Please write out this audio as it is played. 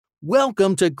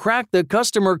Welcome to Crack the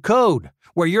Customer Code,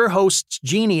 where your hosts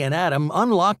Jeannie and Adam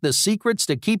unlock the secrets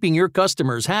to keeping your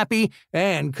customers happy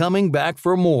and coming back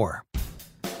for more.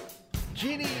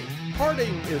 Jeannie,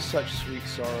 parting is such sweet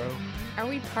sorrow. Are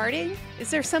we parting? Is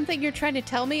there something you're trying to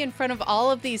tell me in front of all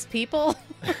of these people?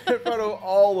 In front of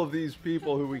all of these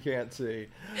people who we can't see.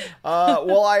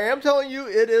 Well, I am telling you,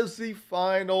 it is the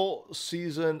final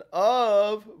season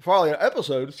of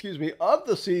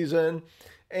the season.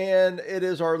 And it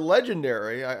is our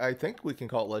legendary, I think we can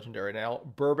call it legendary now,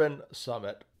 Bourbon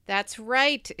Summit. That's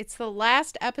right. It's the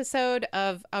last episode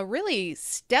of a really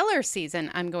stellar season,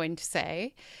 I'm going to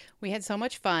say. We had so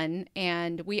much fun,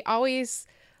 and we always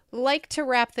like to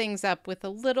wrap things up with a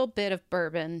little bit of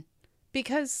bourbon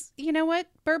because, you know what?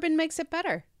 Bourbon makes it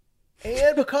better.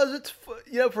 And because it's,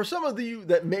 for some of you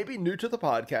that may be new to the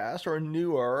podcast or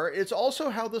newer, it's also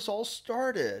how this all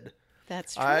started.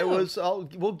 That's true.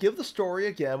 We'll give the story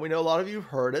again. We know a lot of you have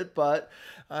heard it, but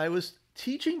I was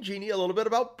teaching Jeannie a little bit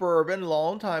about bourbon a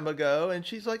long time ago, and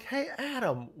she's like, "Hey,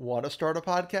 Adam, want to start a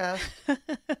podcast?"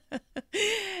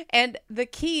 And the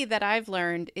key that I've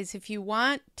learned is if you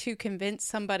want to convince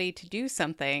somebody to do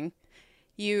something,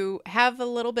 you have a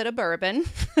little bit of bourbon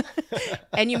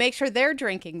and you make sure they're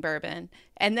drinking bourbon,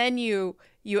 and then you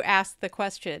ask the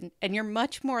question, and you're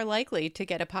much more likely to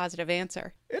get a positive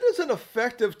answer. It is an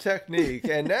effective technique,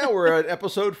 and now we're at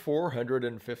episode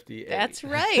 458. That's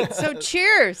right. So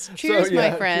cheers. Cheers,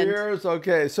 my friend. Cheers.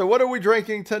 Okay, so what are we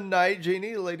drinking tonight,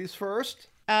 Jeannie? Ladies first.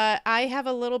 I have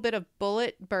a little bit of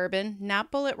Bulleit bourbon,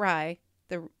 not Bulleit rye,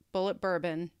 the Bulleit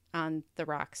bourbon on the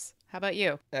rocks. How about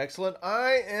you? Excellent.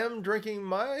 I am drinking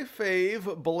my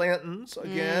fave, Blanton's.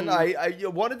 Again, I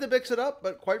wanted to mix it up,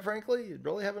 but quite frankly, you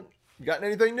really haven't gotten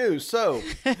anything new. So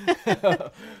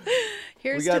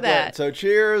here's to that. So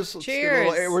cheers.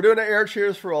 Cheers. We're doing an air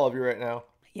cheers for all of you right now.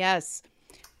 Yes.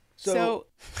 So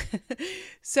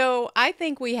I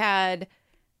think we had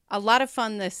a lot of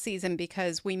fun this season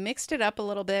because we mixed it up a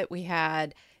little bit. We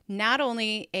had not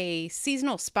only a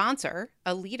seasonal sponsor,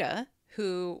 Alita,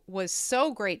 who was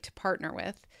so great to partner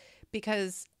with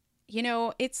because,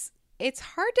 it's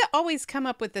hard to always come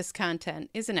up with this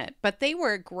content, isn't it? But they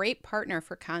were a great partner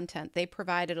for content. They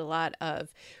provided a lot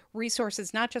of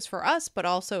resources, not just for us, but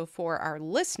also for our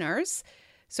listeners.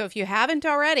 So if you haven't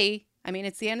already,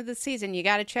 it's the end of the season. You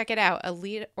got to check it out.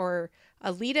 Alita or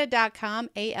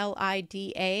Alita.com,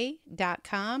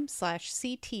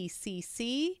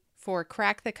 ALIDA.com/CTCC for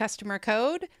Crack the Customer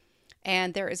Code.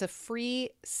 And there is a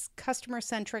free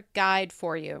customer-centric guide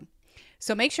for you.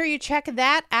 So make sure you check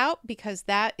that out because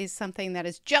that is something that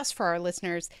is just for our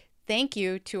listeners. Thank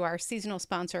you to our seasonal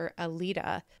sponsor,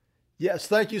 Alita. Yes,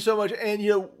 thank you so much.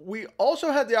 And, we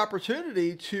also had the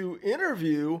opportunity to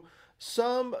interview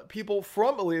some people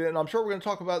from Alita, and I'm sure we're going to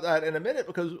talk about that in a minute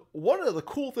because one of the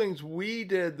cool things we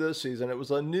did this season, it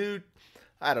was a new,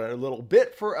 little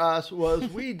bit for us,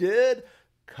 was we did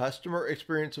customer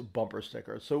experience bumper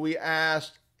stickers. So we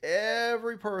asked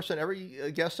every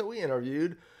guest that we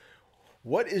interviewed,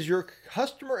 what is your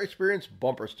customer experience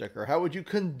bumper sticker? How would you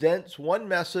condense one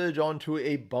message onto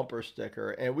a bumper sticker?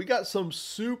 And we got some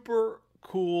super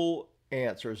cool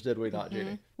answers, did we not,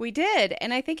 Jeannie? We did.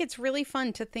 And I think it's really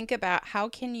fun to think about how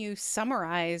can you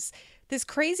summarize this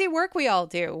crazy work we all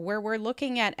do, where we're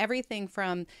looking at everything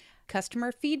from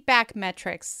customer feedback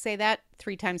metrics. Say that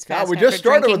 3 times fast. We just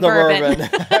started with the bourbon.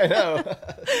 I know.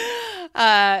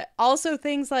 Also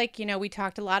things like, we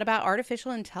talked a lot about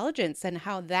artificial intelligence and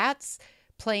how that's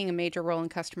playing a major role in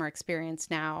customer experience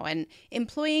now, and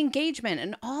employee engagement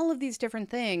and all of these different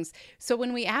things. So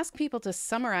when we ask people to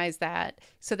summarize that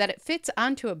so that it fits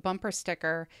onto a bumper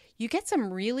sticker, you get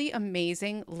some really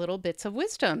amazing little bits of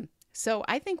wisdom. So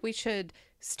I think we should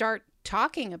start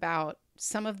talking about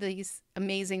some of these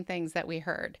amazing things that we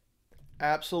heard.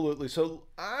 Absolutely. So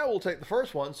I will take the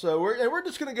first one. So we're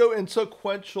just going to go in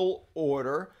sequential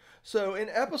order. So in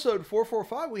episode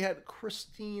 445, we had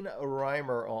Christine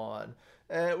Reimer on.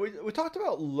 And we talked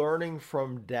about learning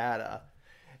from data.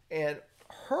 And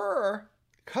her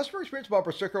customer experience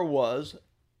bumper sticker was,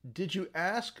 did you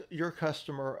ask your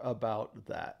customer about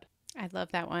that? I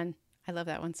love that one. I love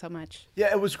that one so much. Yeah,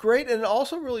 it was great. And it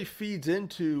also really feeds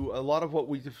into a lot of what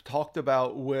we've talked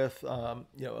about with,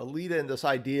 Alita and this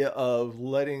idea of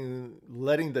letting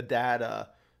the data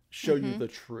show you the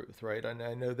truth, right? And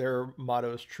I know their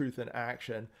motto is truth in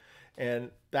action. And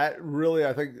that really,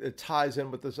 I think it ties in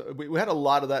with this. We had a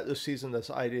lot of that this season, this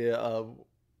idea of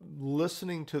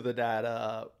listening to the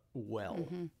data well,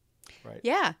 right?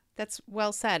 Yeah, that's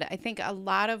well said. I think a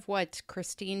lot of what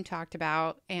Christine talked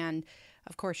about, and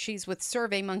of course, she's with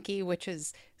SurveyMonkey, which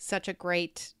is such a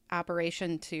great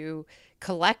operation to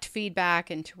collect feedback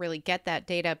and to really get that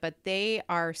data, but they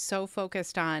are so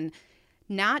focused on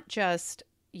not just,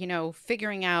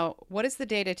 figuring out what is the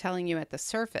data telling you at the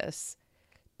surface,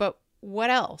 but what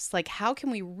else? Like, how can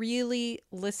we really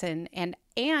listen, and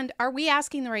are we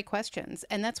asking the right questions?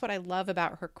 And that's what I love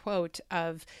about her quote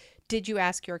of, did you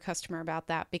ask your customer about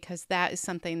that? Because that is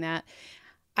something that,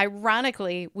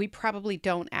 ironically, we probably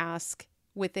don't ask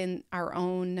within our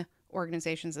own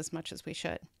organizations as much as we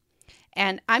should.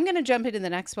 And I'm going to jump into the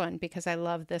next one because I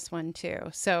love this one too.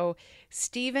 So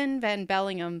Stephen Van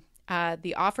Bellingham,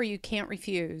 the offer you can't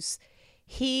refuse,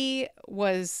 he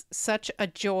was such a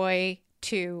joy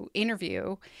to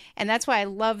interview. And that's why I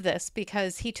love this,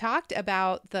 because he talked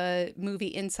about the movie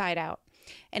Inside Out.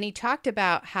 And he talked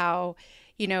about how,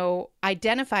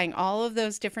 identifying all of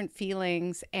those different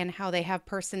feelings and how they have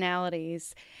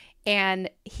personalities.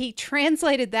 And he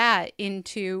translated that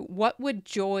into what would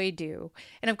joy do?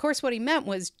 And of course, what he meant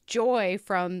was joy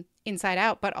from Inside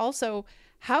Out, but also,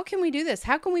 how can we do this?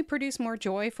 How can we produce more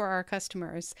joy for our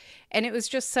customers? And it was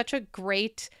just such a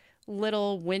great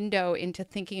little window into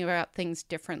thinking about things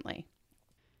differently.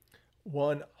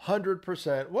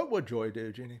 100%. What would joy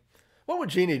do, Jeannie? What would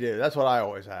Jeannie do? That's what I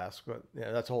always ask, but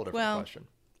that's a whole different question.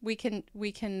 We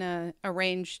can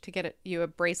arrange to get you a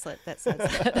bracelet that says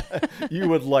that. You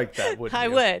would like that, wouldn't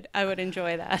you? I would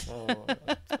enjoy that.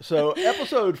 So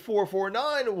episode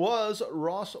 449 was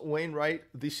Ross Wainwright,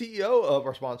 the CEO of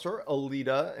our sponsor,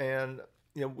 Alida. And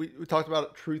we talked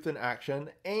about truth in action.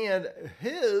 And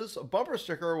his bumper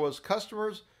sticker was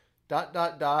customers ...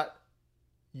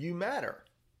 you matter.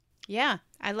 Yeah,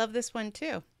 I love this one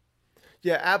too.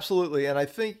 Yeah, absolutely. And I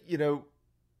think,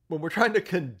 when we're trying to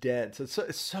condense,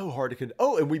 it's so hard to condense.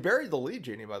 Oh, and we buried the lead,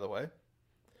 Jeannie, by the way.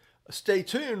 Stay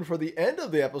tuned for the end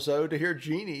of the episode to hear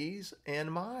Jeannie's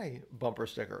and my bumper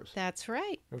stickers. That's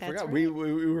right. Right. We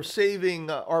were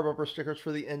saving our bumper stickers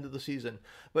for the end of the season.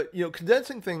 But,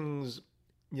 condensing things,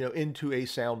 into a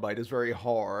soundbite is very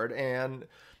hard and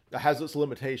it has its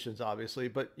limitations, obviously.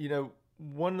 But,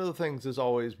 one of the things is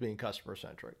always being customer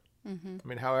centric. Mm-hmm. I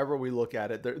mean, however we look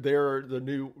at it, they're the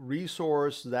new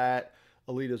resource that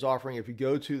Alida is offering. If you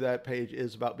go to that page,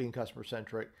 is about being customer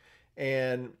centric,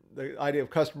 and the idea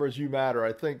of customers you matter,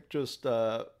 I think, just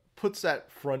puts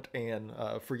that front and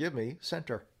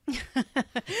center.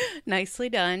 Nicely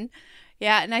done.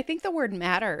 Yeah, and I think the word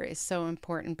matter is so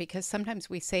important, because sometimes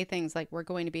we say things like we're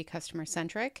going to be customer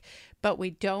centric, but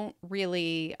we don't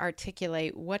really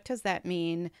articulate what does that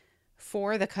mean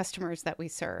for the customers that we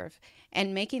serve,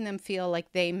 and making them feel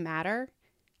like they matter.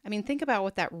 I mean, think about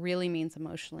what that really means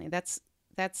emotionally. That's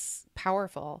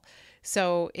powerful.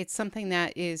 So it's something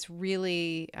that is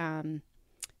really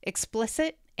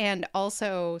explicit, and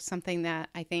also something that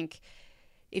I think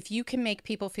if you can make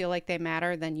people feel like they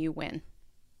matter, then you win.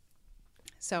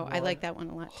 So I like that one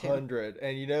a lot too. 100.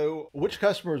 And which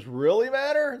customers really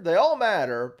matter? They all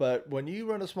matter, but when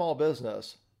you run a small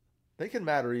business, they can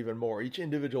matter even more. Each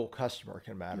individual customer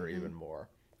can matter even more.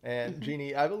 And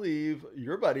Jeannie, I believe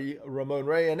your buddy, Ramon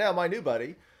Ray, and now my new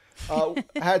buddy,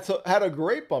 had a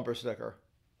great bumper sticker.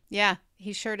 Yeah,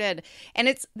 he sure did.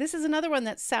 And this is another one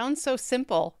that sounds so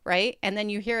simple, right? And then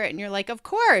you hear it and you're like, of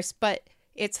course, but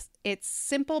it's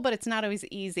simple, but it's not always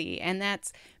easy. And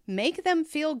that's make them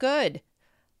feel good.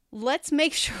 Let's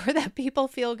make sure that people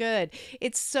feel good.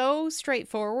 It's so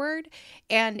straightforward.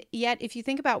 And yet, if you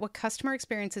think about what customer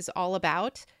experience is all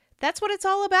about, that's what it's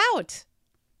all about.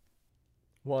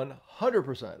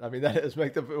 100%. I mean, that is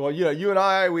you and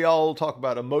I, we all talk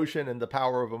about emotion and the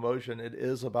power of emotion. It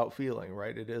is about feeling,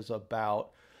 right? It is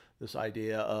about this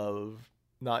idea of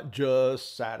not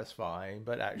just satisfying,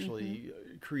 but actually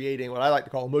creating what I like to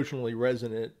call emotionally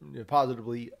resonant,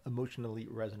 positively emotionally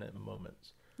resonant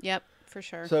moments. Yep, for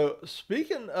sure. So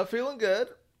speaking of feeling good,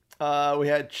 we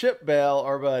had Chip Bell,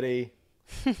 our buddy,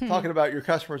 talking about your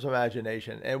customer's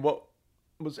imagination. And what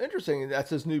was interesting, that's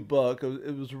his new book.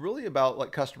 It was really about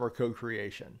like customer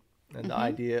co-creation and the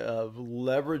idea of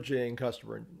leveraging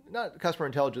not customer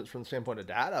intelligence from the standpoint of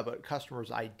data, but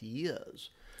customers' ideas.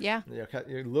 Yeah.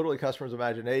 Literally customers'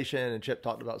 imagination. And Chip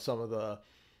talked about some of the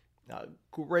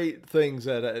great things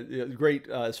that great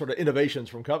sort of innovations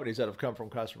from companies that have come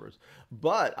from customers.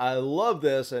 But I love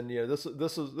this, and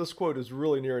this quote is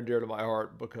really near and dear to my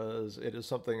heart because it is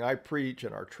something I preach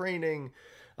in our training.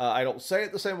 I don't say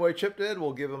it the same way Chip did.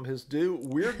 We'll give him his due.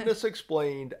 Weirdness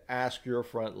explained. Ask your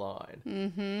front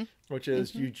line, which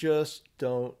is you just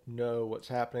don't know what's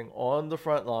happening on the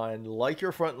front line, like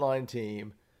your frontline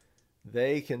team.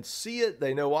 They can see it.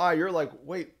 They know why. You're like,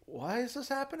 wait, why is this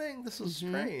happening? This is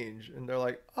strange. And they're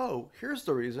like, oh, here's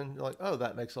the reason. You're like, oh,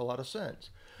 that makes a lot of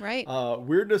sense. Right.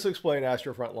 Weirdness Explained, Ask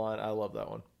Your Frontline. I love that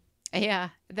one. Yeah,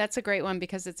 that's a great one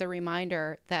because it's a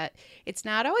reminder that it's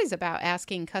not always about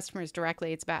asking customers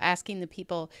directly. It's about asking the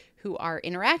people who are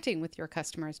interacting with your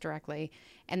customers directly.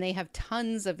 And they have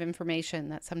tons of information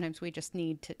that sometimes we just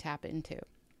need to tap into.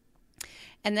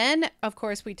 And then, of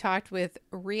course, we talked with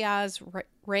Riaz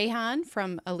Rayhan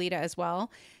from Alida as well.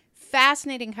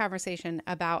 Fascinating conversation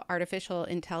about artificial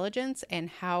intelligence and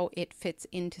how it fits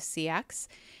into CX.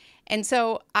 And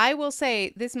so I will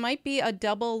say this might be a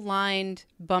double-lined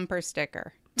bumper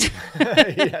sticker.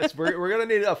 Yes, we're going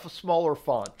to need a smaller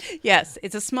font. Yes,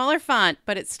 it's a smaller font,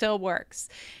 but it still works.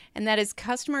 And that is,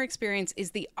 customer experience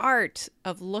is the art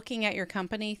of looking at your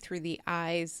company through the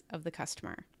eyes of the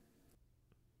customer.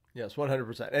 Yes,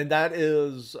 100%. And that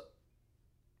is,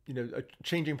 a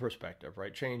changing perspective,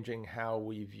 right? Changing how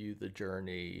we view the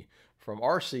journey from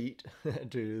our seat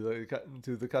to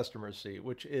the customer's seat,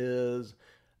 which is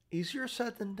easier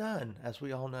said than done, as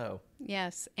we all know.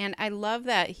 Yes. And I love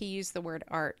that he used the word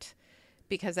art,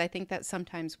 because I think that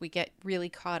sometimes we get really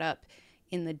caught up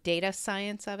in the data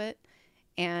science of it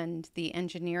and the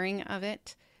engineering of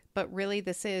it. But really,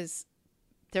 there's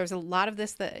a lot of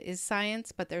this that is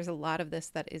science, but there's a lot of this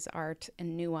that is art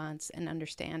and nuance and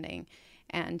understanding.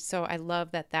 And so I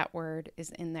love that that word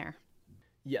is in there.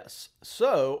 Yes.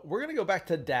 So we're going to go back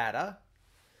to data,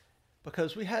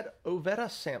 because we had Oveta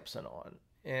Sampson on.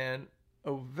 And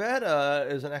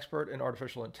Oveta is an expert in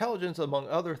artificial intelligence, among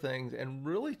other things, and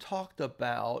really talked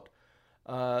about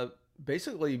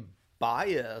basically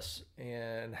bias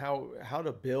and how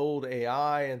to build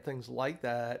AI and things like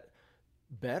that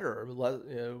better,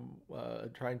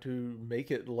 trying to make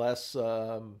it less,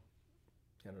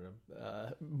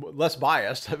 less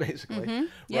biased, basically. Mm-hmm.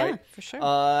 Yeah, right? For sure.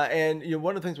 And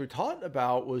one of the things we talked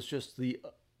about was just the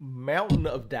mountain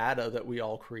of data that we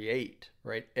all create,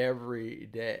 right, every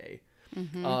day.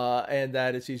 Mm-hmm. And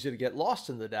that it's easy to get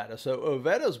lost in the data. So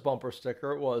Oveta's bumper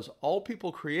sticker was, all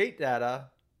people create data,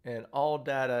 and all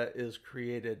data is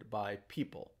created by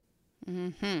people.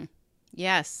 Mm-hmm.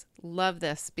 Yes, love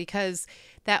this, because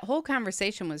that whole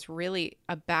conversation was really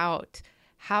about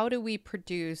how do we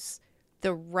produce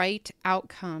the right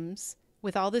outcomes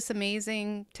with all this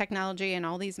amazing technology and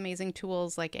all these amazing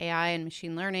tools like AI and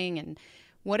machine learning, and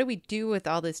what do we do with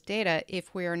all this data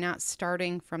if we are not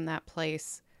starting from that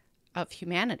place of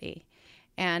humanity?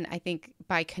 And I think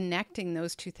by connecting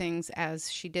those two things,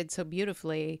 as she did so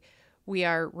beautifully, we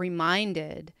are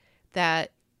reminded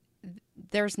that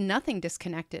there's nothing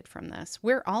disconnected from this.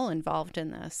 We're all involved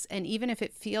in this. And even if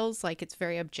it feels like it's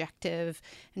very objective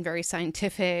and very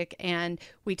scientific, and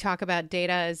we talk about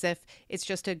data as if it's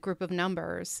just a group of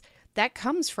numbers, that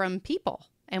comes from people.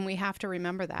 And we have to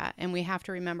remember that. And we have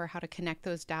to remember how to connect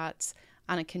those dots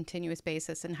on a continuous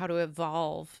basis and how to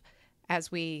evolve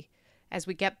as we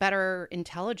get better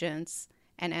intelligence,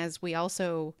 and as we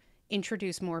also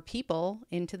introduce more people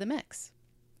into the mix.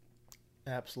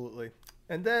 Absolutely.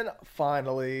 And then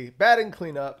finally, batting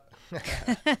cleanup.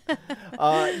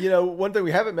 One thing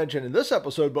we haven't mentioned in this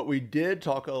episode, but we did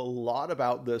talk a lot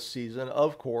about this season,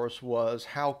 of course, was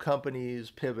how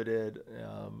companies pivoted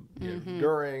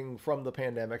from the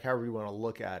pandemic, however you want to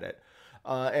look at it.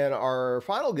 And our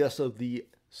final guest of the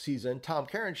season, Tom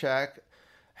Karinchak,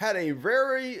 had a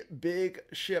very big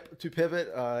ship to pivot.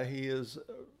 He is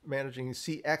managing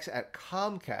CX at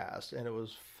Comcast, and it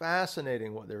was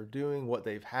fascinating what they're doing, what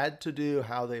they've had to do,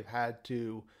 how they've had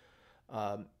to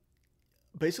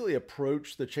basically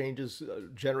approach the changes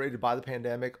generated by the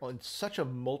pandemic on such a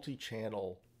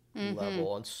multi-channel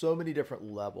level, on so many different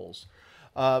levels.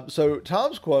 So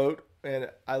Tom's quote,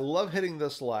 and I love hitting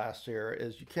this last here,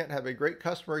 is, you can't have a great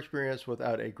customer experience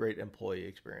without a great employee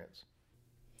experience.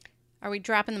 Are we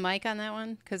dropping the mic on that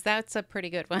one? Because that's a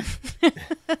pretty good one.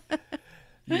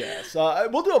 Yes.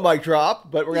 We'll do a mic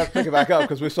drop, but we're going to pick it back up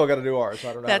because we still got to do ours. So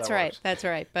I don't know That's how that right. works. That's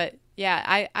right. But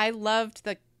yeah, I loved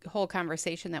the whole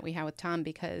conversation that we had with Tom,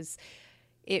 because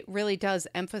it really does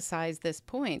emphasize this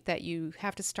point that you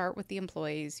have to start with the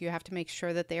employees. You have to make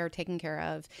sure that they are taken care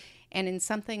of. And in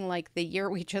something like the year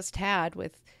we just had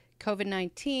with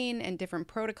COVID-19 and different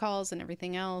protocols and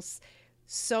everything else,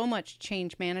 so much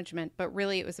change management, but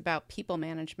really it was about people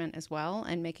management as well,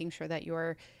 and making sure that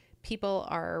your people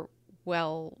are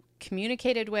well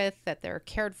communicated with, that they're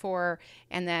cared for,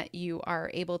 and that you are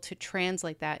able to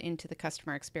translate that into the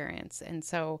customer experience. And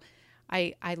so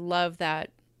I love that.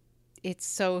 It's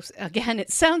so, again,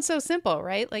 it sounds so simple,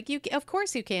 right? Like, of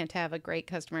course you can't have a great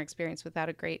customer experience without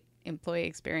a great employee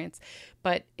experience,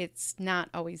 but it's not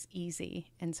always easy.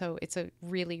 And so it's a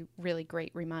really, really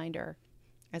great reminder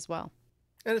as well.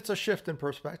 And it's a shift in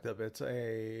perspective. It's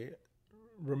a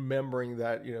remembering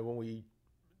that, when we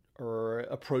or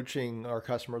approaching our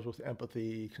customers with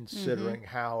empathy, considering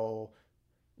how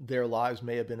their lives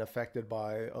may have been affected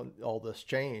by all this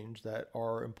change, that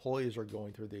our employees are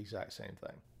going through the exact same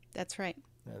thing. That's right.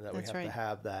 And that we have to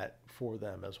have that for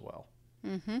them as well.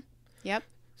 Yep.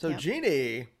 So yep.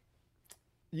 Jeannie,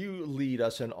 you lead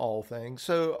us in all things.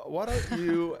 So why don't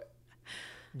you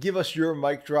give us your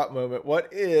mic drop moment?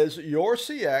 What is your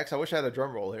CX? I wish I had a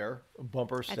drum roll here.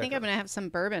 Bumper sticker. I think I'm going to have some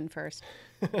bourbon first.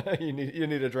 you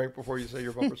need a drink before you say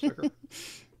your bumper sticker.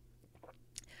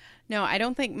 No, I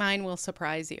don't think mine will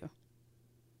surprise you.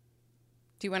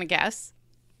 Do you want to guess?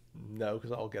 No,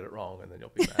 because I'll get it wrong and then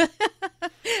you'll be mad.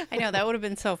 I know, that would have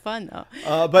been so fun though.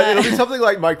 But it'll be something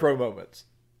like micro moments.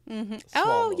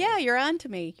 Oh, yeah, you're on to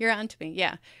me.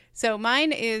 Yeah. So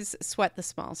mine is sweat the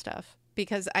small stuff,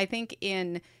 because I think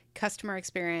in customer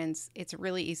experience, it's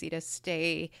really easy to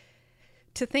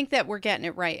think that we're getting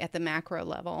it right at the macro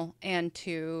level, and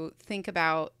to think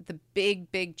about the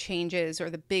big changes or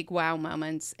the big wow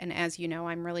moments. And as you know,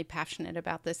 I'm really passionate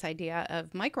about this idea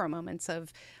of micro moments,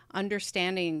 of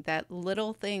understanding that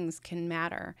little things can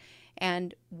matter.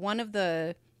 And one of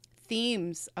the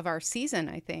themes of our season,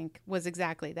 I think, was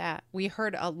exactly that. We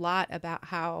heard a lot about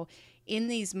how in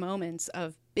these moments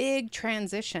of big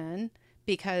transition,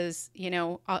 because,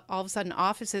 all of a sudden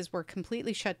offices were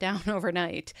completely shut down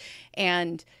overnight,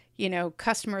 and,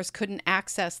 customers couldn't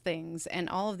access things, and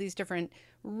all of these different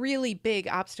really big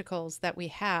obstacles that we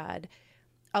had,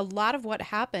 a lot of what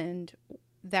happened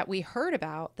that we heard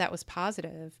about that was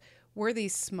positive were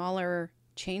these smaller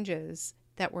changes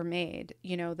that were made,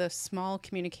 the small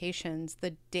communications,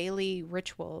 the daily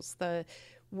rituals, the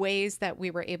ways that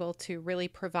we were able to really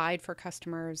provide for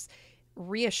customers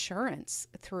reassurance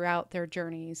throughout their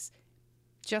journeys,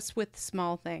 just with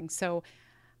small things. So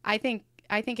I think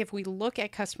if we look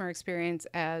at customer experience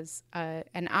as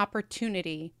an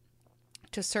opportunity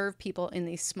to serve people in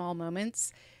these small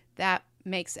moments, that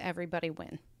makes everybody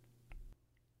win.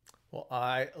 Well,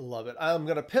 I love it. I'm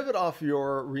going to pivot off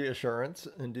your reassurance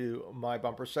and do my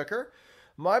bumper sticker.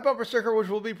 My bumper sticker, which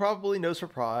will be probably no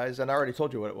surprise, and I already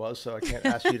told you what it was, so I can't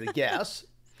ask you to guess.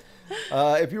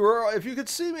 If you could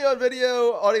see me on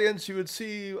video, audience, you would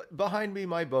see behind me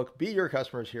my book, Be Your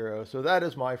Customer's Hero. So that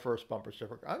is my first bumper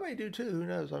sticker. I may do too. Who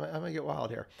knows? I may get wild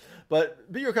here. But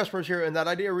Be Your Customer's Hero, and that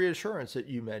idea of reassurance that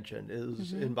you mentioned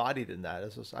is embodied in that.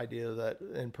 Is this idea that,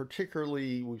 and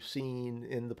particularly we've seen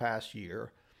in the past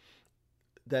year,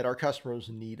 that our customers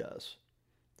need us,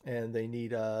 and they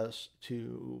need us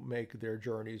to make their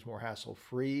journeys more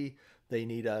hassle-free. They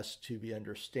need us to be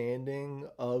understanding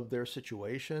of their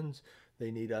situations. They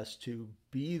need us to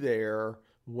be there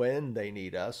when they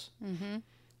need us,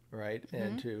 right?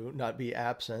 And to not be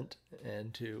absent,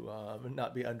 and to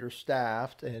not be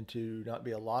understaffed, and to not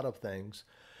be a lot of things.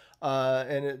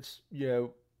 And it's,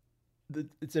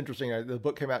 it's interesting. The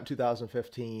book came out in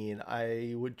 2015.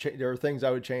 There are things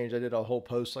I would change. I did a whole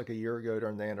post like a year ago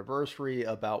during the anniversary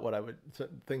about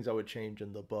things I would change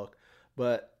in the book,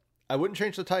 but I wouldn't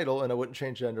change the title, and I wouldn't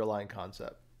change the underlying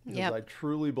concept, because I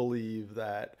truly believe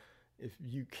that if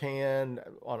you can,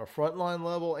 on a frontline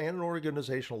level and an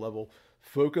organizational level,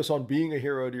 focus on being a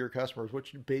hero to your customers,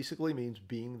 which basically means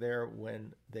being there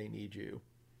when they need you,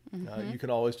 you can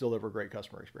always deliver great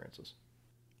customer experiences.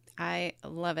 I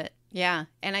love it. Yeah.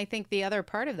 And I think the other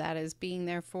part of that is being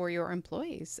there for your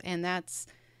employees. And that's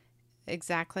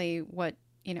exactly what,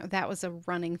 that was a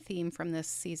running theme from this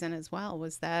season as well,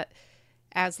 was that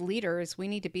as leaders, we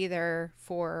need to be there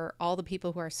for all the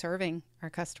people who are serving our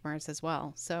customers as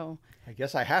well. So I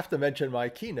guess I have to mention my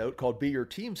keynote called Be Your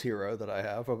Team's Hero that I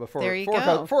have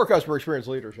for customer experience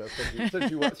leadership,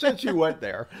 since you went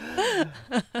there.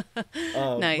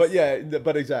 Nice.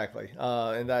 But exactly.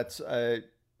 And that's,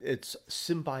 it's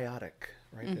symbiotic,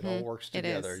 right? It all works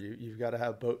together. You've got to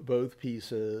have both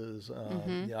pieces.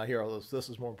 I hear all this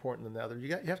is more important than the other.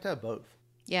 You have to have both.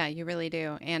 Yeah, you really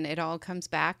do. And it all comes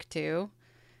back to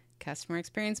customer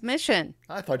experience mission.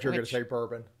 I thought you were going to say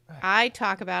bourbon. I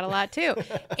talk about a lot too.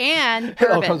 And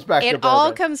bourbon. It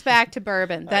all comes back to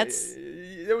bourbon. That's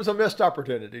it was a missed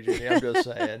opportunity, Jeannie. I'm just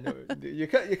saying. You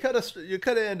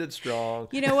could have ended strong.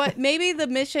 You know what? Maybe the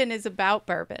mission is about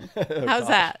bourbon. How's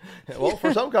that? Well,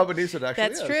 for some companies, it actually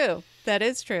That's true. That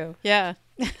is true. Yeah.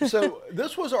 So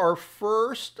this was our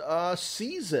first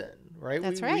season, right?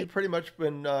 That's right. We've pretty much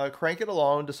been cranking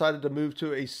along, decided to move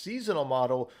to a seasonal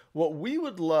model. What we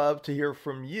would love to hear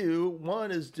from you,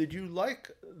 one is, did you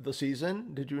like the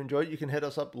season? Did you enjoy it? You can hit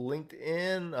us up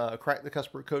LinkedIn,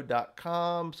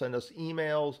 crackthecustomercode.com, send us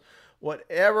emails,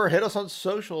 whatever. Hit us on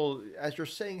social as you're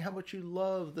saying how much you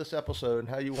love this episode and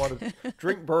how you want to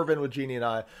drink bourbon with Jeannie and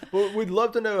I. But we'd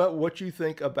love to know what you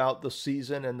think about the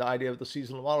season and the idea of the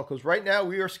seasonal model, because right now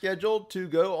we are scheduled to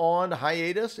go on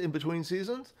hiatus in between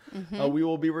seasons. We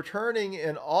will be returning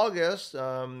in August.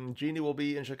 Jeannie will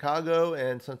be in Chicago,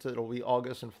 and since it'll be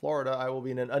August in Florida, I will be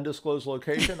in an undisclosed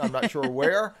location. I'm not sure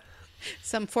where.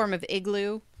 Some form of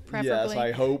igloo. Preferably. Yes,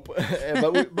 I hope.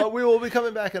 but we will be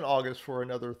coming back in August for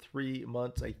another 3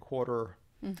 months, a quarter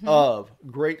of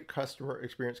great customer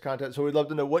experience content. So we'd love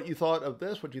to know what you thought of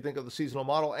this, what you think of the seasonal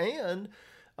model, and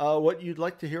what you'd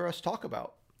like to hear us talk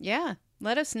about. Yeah,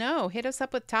 let us know. Hit us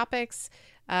up with topics,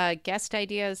 guest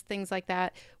ideas, things like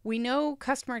that. We know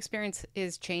customer experience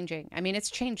is changing. I mean, it's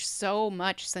changed so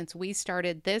much since we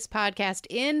started this podcast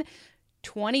in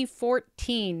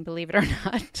 2014, believe it or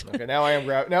not. Okay, now I am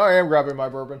grabbing my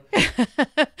bourbon.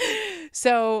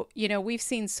 So, we've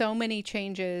seen so many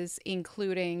changes,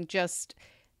 including just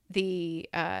the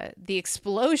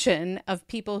explosion of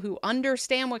people who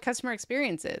understand what customer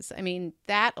experience is. I mean,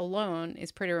 that alone is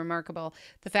pretty remarkable.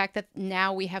 The fact that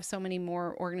now we have so many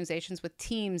more organizations with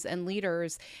teams and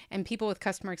leaders and people with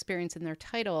customer experience in their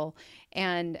title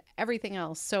and everything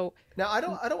else. So now I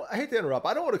hate to interrupt.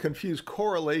 I don't want to confuse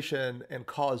correlation and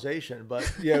causation, but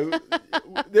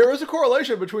there is a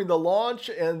correlation between the launch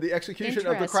and the execution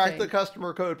of the Crack the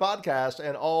Customer Code podcast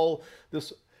and all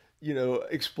this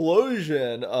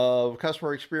explosion of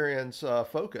customer experience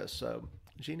focus. So,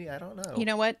 Jeannie, I don't know. You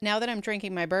know what? Now that I'm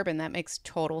drinking my bourbon, that makes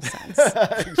total sense.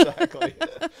 Exactly.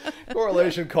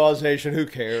 Correlation, causation, who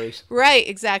cares? Right,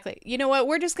 exactly. You know what?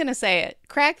 We're just going to say it.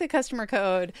 Crack the Customer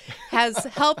Code has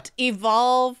helped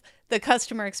evolve the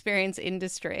customer experience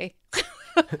industry.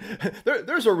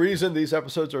 There's a reason these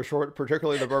episodes are short,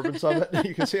 particularly the Bourbon Summit.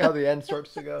 You can see how the end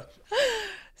starts to go.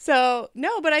 So,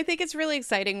 no, but I think it's really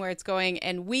exciting where it's going.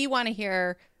 And we want to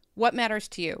hear what matters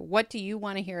to you. What do you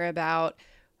want to hear about?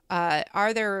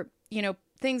 Are there,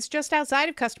 things just outside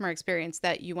of customer experience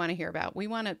that you want to hear about? We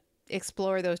want to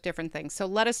explore those different things. So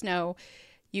let us know.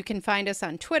 You can find us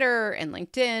on Twitter and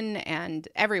LinkedIn and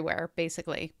everywhere,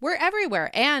 basically. We're everywhere.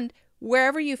 And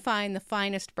wherever you find the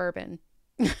finest bourbon,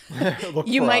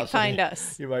 you might find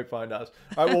us. You might find us.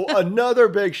 All right, well, another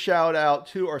big shout out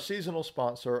to our seasonal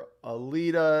sponsor,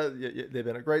 Alita. They've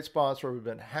been a great sponsor. We've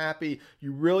been happy.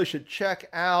 You really should check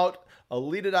out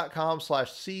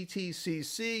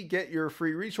alita.com/CTCC. Get your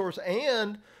free resource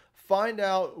and find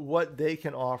out what they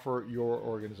can offer your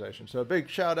organization. So a big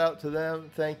shout out to them.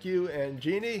 Thank you. And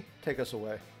Jeannie, take us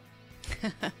away.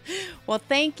 Well,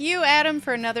 thank you, Adam,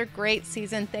 for another great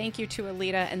season. Thank you to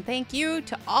Alita, and thank you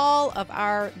to all of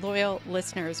our loyal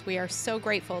listeners. We are so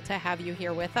grateful to have you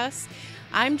here with us.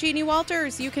 I'm Jeannie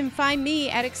Walters. You can find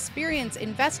me at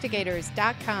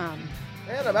experienceinvestigators.com.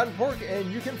 And I'm Adam Pork,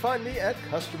 and you can find me at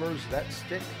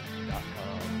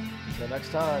customersthatstick.com. Until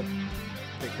next time,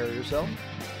 take care of yourself.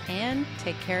 And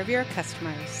take care of your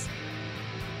customers.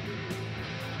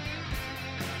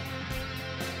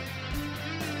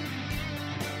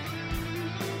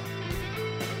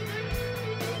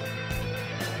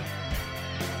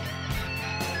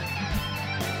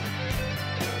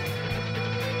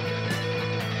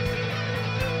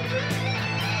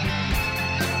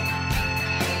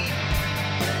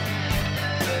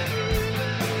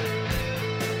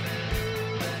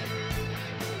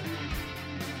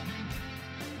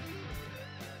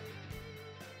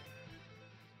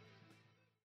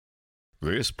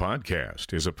 This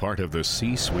podcast is a part of the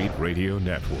C-Suite Radio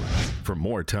Network. For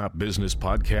more top business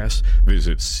podcasts,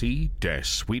 visit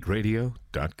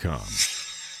c-suiteradio.com.